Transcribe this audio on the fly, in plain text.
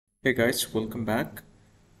Hey guys, welcome back.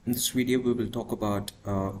 In this video, we will talk about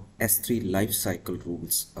S3 lifecycle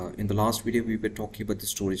rules. In the last video, we were talking about the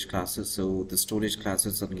storage classes. So the storage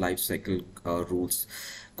classes and lifecycle rules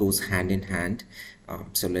goes hand in hand.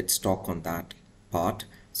 So let's talk on that part.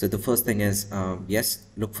 So the first thing is, yes,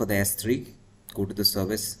 look for the S3. Go to the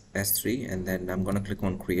service S3, and then I'm going to click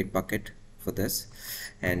on create bucket for this,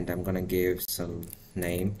 and I'm gonna give some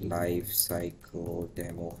name lifecycle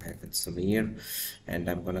demo Samir, and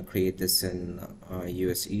I'm gonna create this in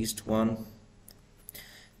US East one.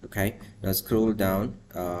 Okay, now scroll down.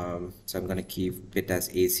 So I'm gonna keep it as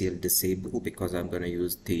ACL disabled because I'm gonna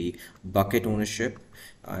use the bucket ownership,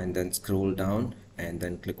 and then scroll down and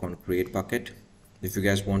then click on create bucket. If you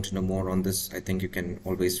guys want to know more on this, I think you can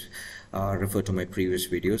always refer to my previous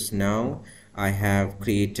videos. Now I have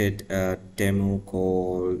created a demo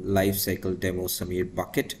called lifecycle demo Samir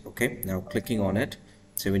bucket. Okay, now clicking on it.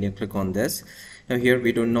 So when you click on this, now here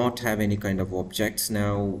we do not have any kind of objects.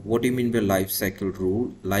 Now what do you mean by lifecycle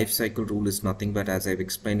rule? Lifecycle rule is nothing but, as I've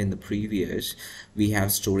explained in the previous, we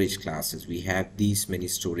have storage classes. We have these many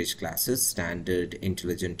storage classes: standard,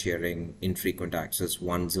 intelligent tiering, infrequent access,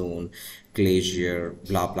 one zone, glacier,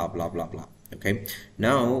 blah blah blah blah blah. Okay,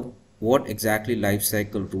 now what exactly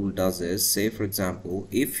lifecycle rule does is, say for example,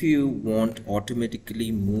 if you want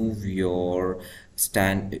automatically move your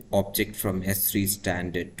object from S3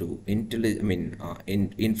 standard to infrequent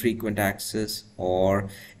access, or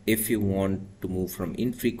if you want to move from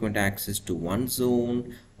infrequent access to one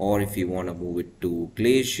zone, or if you want to move it to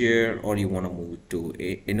glacier, or you want to move it to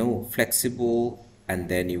flexible, and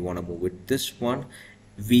then you want to move it this one,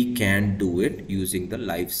 we can do it using the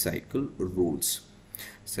lifecycle rules.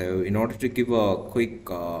 So in order to give a quick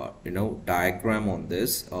diagram on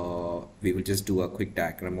this, we will just do a quick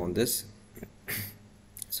diagram on this.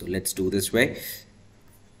 So let's do this way.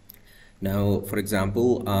 Now for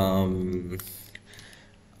example,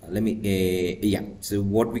 let me so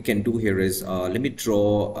what we can do here is, let me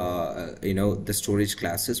draw the storage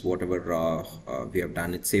classes, whatever we have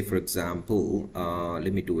done it. Say for example,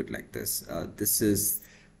 let me do it like this. This is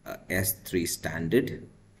S3 standard.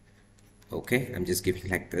 Okay, I'm just giving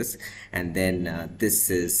like this, and then this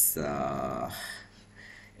is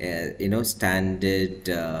standard,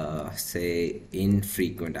 say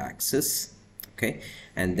infrequent access. Okay,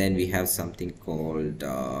 and then we have something called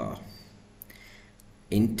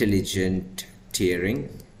intelligent tiering.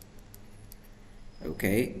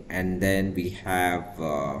 Okay, and then we have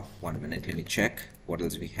 1 minute, let me check what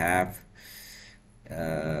else we have.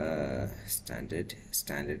 Standard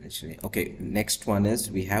actually. Okay, next one is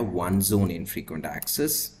we have one zone infrequent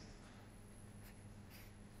access.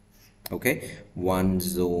 Okay, one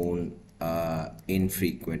zone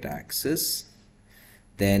infrequent access.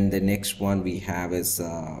 Then the next one we have is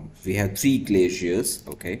we have three glaciers.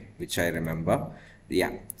 Okay, which I remember.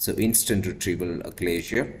 Yeah, so instant retrieval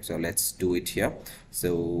glacier. So let's do it here.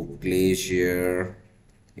 So glacier,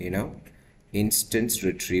 instance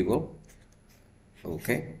retrieval.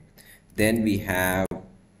 Okay, then we have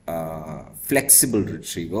flexible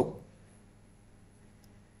retrieval.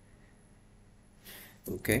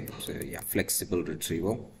 Okay, so yeah, flexible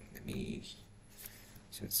retrieval. Let me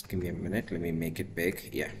just give me a minute, let me make it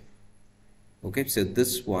big. Yeah, okay, so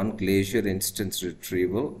this one, glacier instance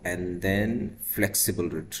retrieval, and then flexible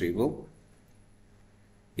retrieval.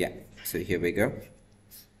 Yeah, so here we go,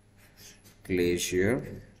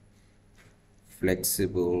 glacier,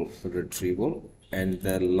 flexible retrieval, and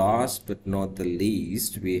the last but not the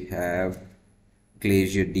least, we have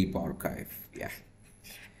glacier deep archive. Yeah,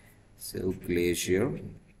 so glacier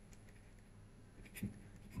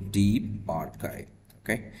deep archive.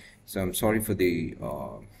 Okay, so I'm sorry for the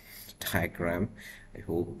diagram. I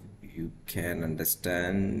hope you can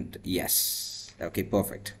understand. Yes, okay,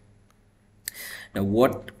 perfect. Now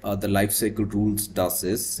what the lifecycle rules does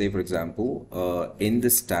is, say for example, in the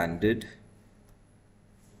standard,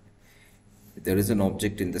 there is an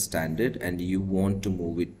object in the standard and you want to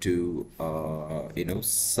move it to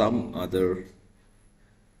some other,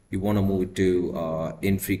 you want to move it to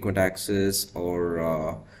infrequent access, or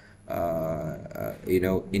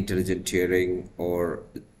intelligent tiering, or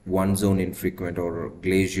one zone infrequent, or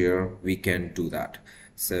glacier, we can do that.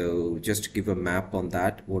 So just to give a map on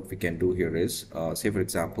that, what we can do here is, say for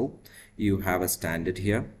example, you have a standard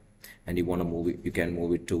here and you want to move it, you can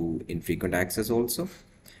move it to infrequent access also,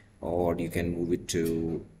 or you can move it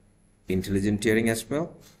to intelligent tiering as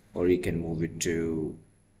well, or you can move it to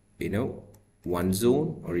one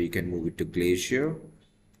zone, or you can move it to glacier,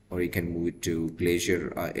 or you can move it to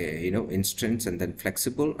glacier instance, and then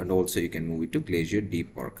flexible, and also you can move it to glacier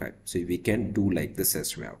deep archive. So we can do like this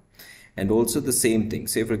as well. And also the same thing,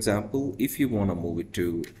 say for example, if you want to move it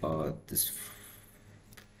to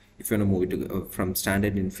if you want to move it to from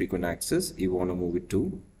standard infrequent access, you want to move it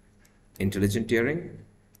to intelligent tiering,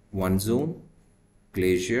 one zone,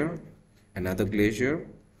 glacier, another glacier,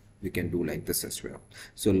 we can do like this as well.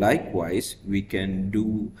 So likewise, we can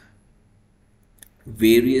do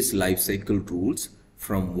various lifecycle rules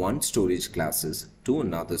from one storage classes to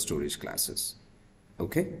another storage classes.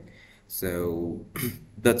 Okay, so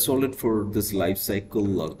that's all it for this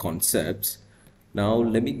lifecycle concepts. Now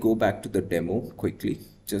let me go back to the demo quickly.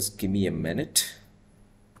 Just give me a minute.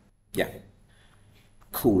 Yeah.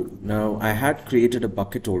 Cool. Now I had created a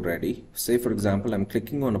bucket already. Say for example, I'm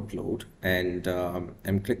clicking on upload and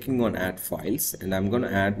I'm clicking on add files, and I'm going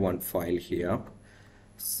to add one file here.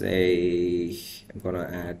 Say I'm going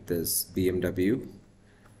to add this BMW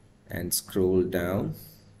and scroll down,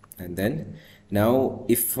 and then now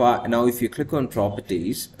if you click on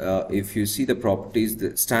properties, if you see the properties,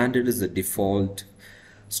 the standard is the default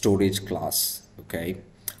storage class. Okay,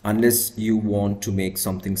 unless you want to make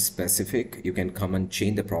something specific, you can come and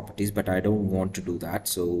change the properties, but I don't want to do that,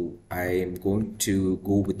 so I am going to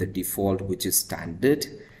go with the default, which is standard,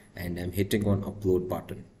 and I'm hitting on upload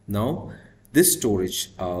button. Now this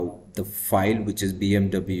storage, the file which is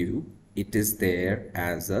BMW, it is there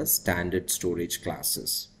as a standard storage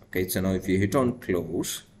classes. Okay, so now if you hit on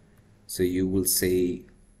close, so you will see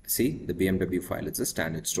the BMW file is a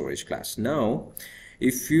standard storage class. Now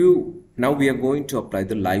we are going to apply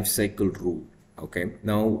the lifecycle rule. Okay,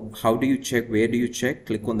 now how do you check? Where do you check?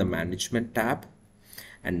 Click on the management tab,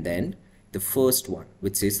 and then the first one,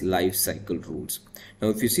 which says lifecycle rules. Now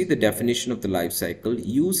if you see the definition of the lifecycle,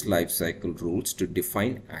 use lifecycle rules to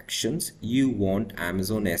define actions you want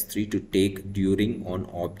Amazon S3 to take during on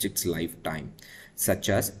object's lifetime, such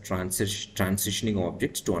as transitioning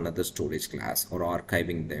objects to another storage class, or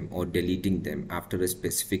archiving them, or deleting them after a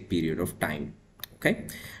specific period of time. Okay,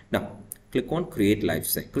 now click on create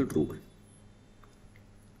lifecycle rule.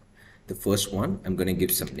 The first one, I'm going to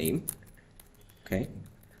give some name. Okay,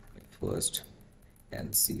 first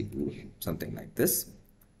LC rule, something like this.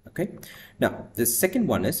 Okay, now the second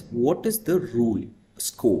one is, what is the rule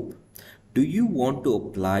scope? Do you want to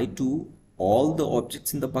apply to all the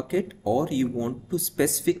objects in the bucket, or you want to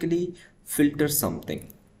specifically filter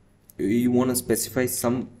something? You want to specify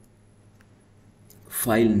some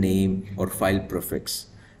file name or file prefix.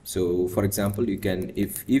 So for example, you can,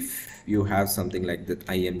 if you have something like that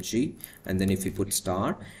img, and then if you put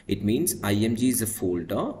star, it means img is a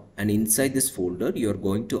folder, and inside this folder you're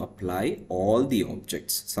going to apply all the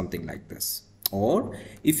objects, something like this. Or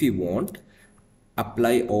if you want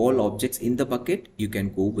apply all objects in the bucket, you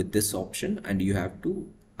can go with this option, and you have to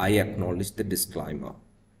I acknowledge the disclaimer.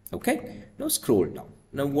 Okay, now scroll down.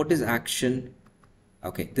 Now what is action?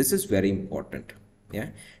 Okay, this is very important.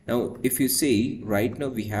 Yeah, now if you see, right now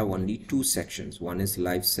we have only two sections. One is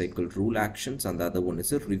lifecycle rule actions, and the other one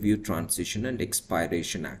is a review, transition, and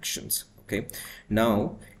expiration actions. Okay,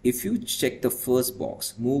 now if you check the first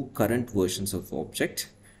box, move current versions of object,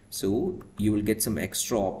 so you will get some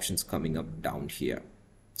extra options coming up down here.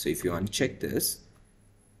 So if you uncheck this,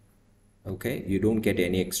 okay, you don't get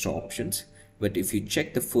any extra options. But if you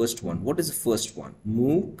check the first one, what is the first one?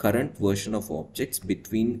 Move current version of objects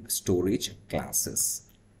between storage classes.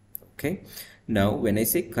 Okay, now when I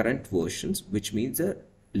say current versions, which means the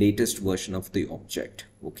latest version of the object.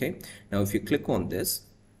 Okay, now if you click on this,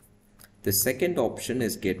 the second option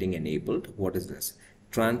is getting enabled. What is this?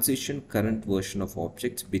 Transition current version of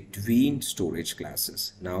objects between storage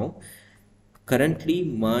classes. Now currently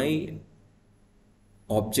my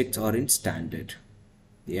objects are in standard.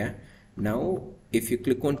 Yeah, now if you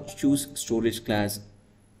click on choose storage class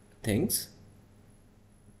things,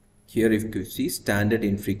 here if you see standard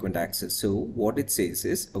infrequent access, so what it says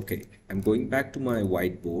is, okay, I'm going back to my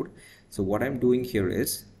whiteboard. So what I'm doing here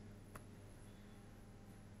is,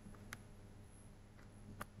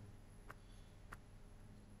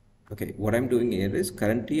 okay, what I'm doing here is,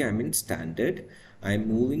 currently I'm in standard, I'm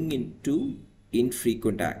moving into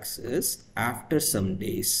infrequent access after some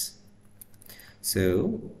days.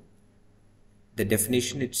 So the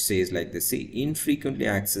definition, it says like this: see, infrequently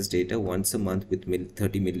access data once a month with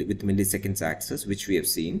 30 milliseconds access, which we have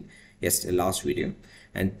seen last video,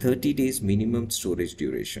 and 30 days minimum storage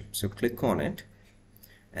duration. So click on it,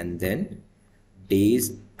 and then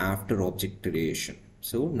days after object creation,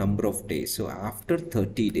 so number of days. So after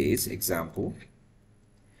 30 days, example,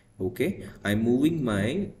 okay, I'm moving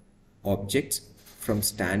my objects from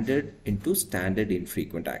standard into standard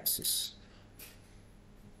infrequent access.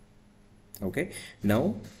 Okay,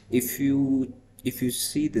 now if you if you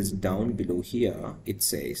see this down below here, it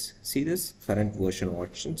says, see this current version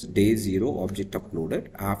options, day 0 object uploaded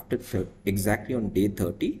after exactly on day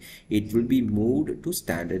 30, it will be moved to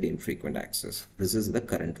standard infrequent access. This is the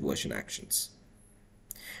current version actions.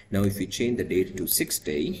 Now if you change the date to 6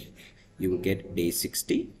 day, you will get day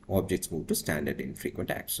 60, objects move to standard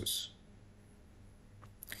infrequent access.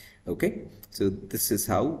 Okay, so this is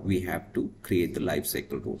how we have to create the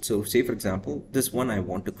lifecycle rule. So say for example, this one I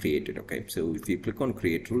want to create it. Okay, so if you click on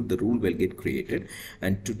create rule, the rule will get created.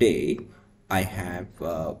 And today I have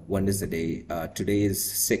when is the day? Today is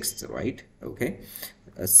 6th, right? Okay,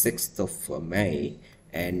 6th of May,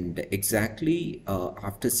 and exactly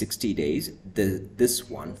after 60 days,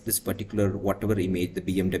 this particular whatever image, the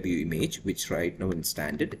BMW image, which right now in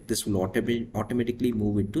standard, this will automatically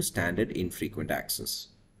move into standard infrequent access.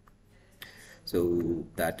 So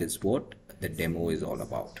that is what the demo is all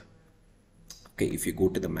about. Okay, if you go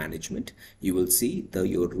to the management, you will see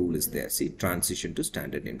your rule is there. See, transition to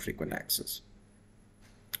standard infrequent access.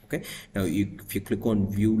 Okay, now if you click on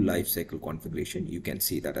view lifecycle configuration, you can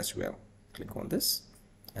see that as well. Click on this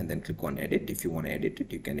and then click on edit. If you want to edit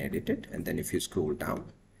it, you can edit it. And then if you scroll down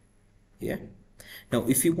here, now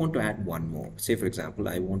if you want to add one more, say for example,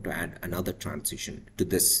 I want to add another transition to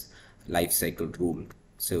this lifecycle rule.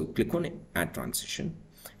 So click on add transition,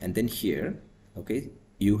 and then here, okay,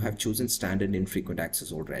 you have chosen standard infrequent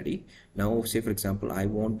access already. Now say for example, I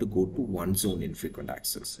want to go to one zone infrequent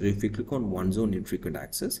access. So if you click on one zone infrequent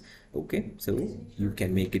access, okay, so you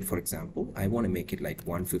can make it, for example, I want to make it like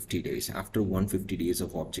 150 days. After 150 days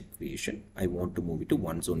of object creation, I want to move it to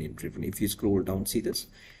one zone infrequent. If you scroll down, see this,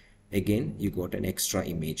 again, you got an extra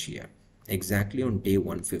image here. Exactly on day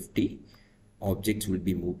 150, objects will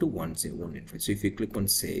be moved to one zone infrequent. So if you click on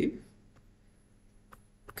save,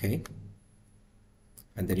 okay,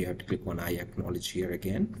 and then you have to click on I acknowledge here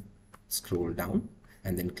again, scroll down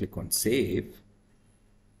and then click on save.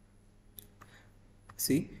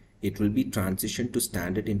 See, it will be transitioned to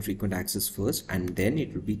standard infrequent access first, and then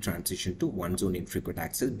it will be transitioned to one zone infrequent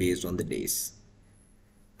access based on the days.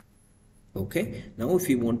 Okay, now if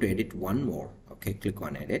you want to edit one more, okay, click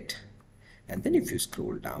on edit, and then if you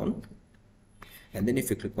scroll down, and then if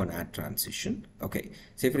you click on add transition, okay,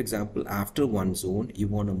 say for example, after one zone, you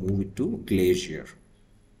want to move it to glacier,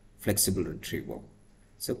 flexible retrieval.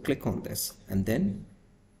 So click on this and then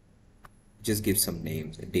just give some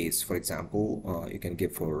names, days. For example, you can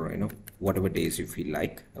give for, whatever days you feel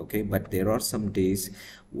like. Okay, but there are some days,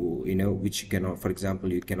 which you cannot, for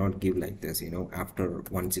example, you cannot give like this, after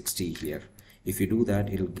 160 here. If you do that,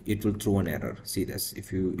 it will throw an error. See this,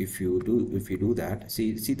 if you do that,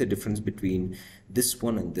 see the difference between this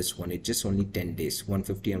one and this one. It's just only 10 days,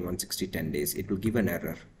 150 and 160, 10 days. It will give an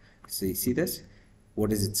error. See this,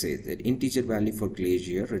 what does it say? That integer value for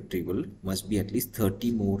glacier retrieval must be at least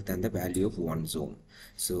 30 more than the value of one zone.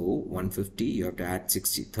 So 150, you have to add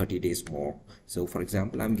 30 days more. So for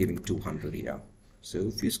example, I'm giving 200 here. So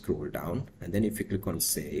if you scroll down and then if you click on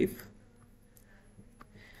save,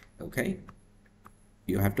 okay,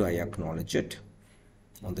 you have to I acknowledge it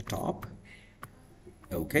on the top.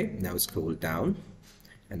 Okay, now scroll down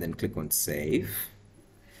and then click on save.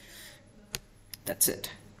 That's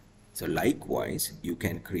it. So likewise, you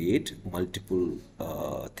can create multiple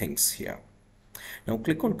things here. Now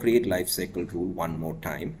click on create lifecycle rule one more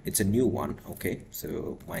time. It's a new one. Okay,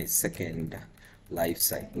 so my second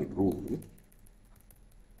lifecycle rule,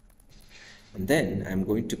 and then I'm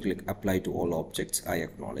going to click apply to all objects. I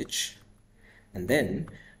acknowledge. And then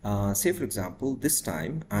say for example, this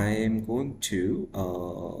time I am going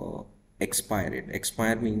to expire it.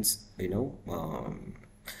 Expire means, the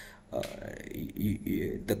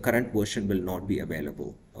current version will not be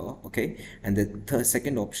available. Okay, and the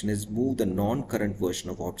second option is move the non-current version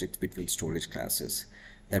of objects between storage classes.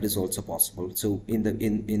 That is also possible. So in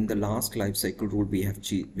the last lifecycle rule, we have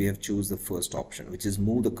choose the first option, which is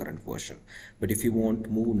move the current version. But if you want to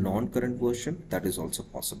move non-current version, that is also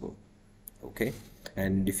possible. Okay,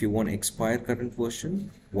 and if you want to expire current version,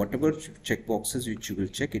 whatever checkboxes which you will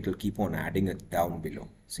check, it will keep on adding it down below.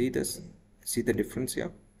 See this? See the difference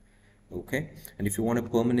here? Okay, and if you want to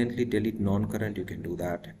permanently delete non-current, you can do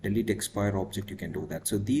that. Delete expire object, you can do that.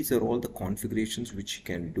 So these are all the configurations which you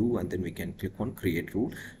can do, and then we can click on create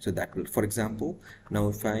rule. So that will, for example,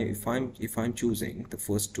 now if I'm choosing the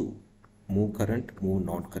first two, move current, move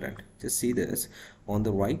non-current, just see this on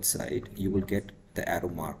the right side, you will get the arrow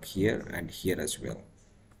mark here and here as well.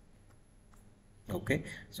 Okay,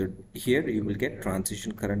 so here you will get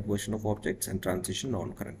transition current version of objects and transition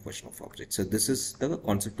non-current version of objects. So this is the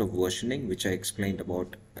concept of versioning, which I explained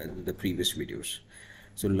about in the previous videos.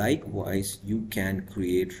 So likewise, you can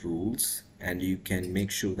create rules and you can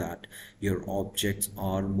make sure that your objects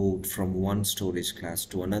are moved from one storage class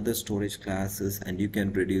to another storage classes, and you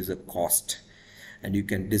can reduce the cost, and you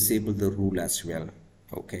can disable the rule as well.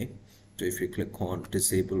 Okay, so if you click on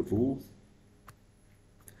disable rule,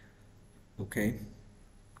 okay,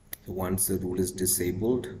 so once the rule is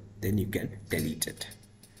disabled, then you can delete it.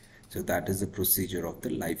 So that is the procedure of the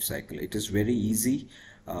life cycle. It is very easy,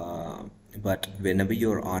 but whenever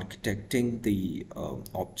you're architecting the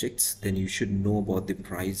objects, then you should know about the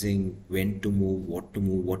pricing, when to move,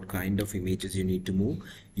 what kind of images you need to move.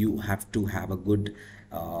 You have to have a good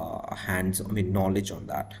knowledge on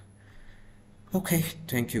that. Okay,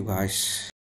 thank you guys.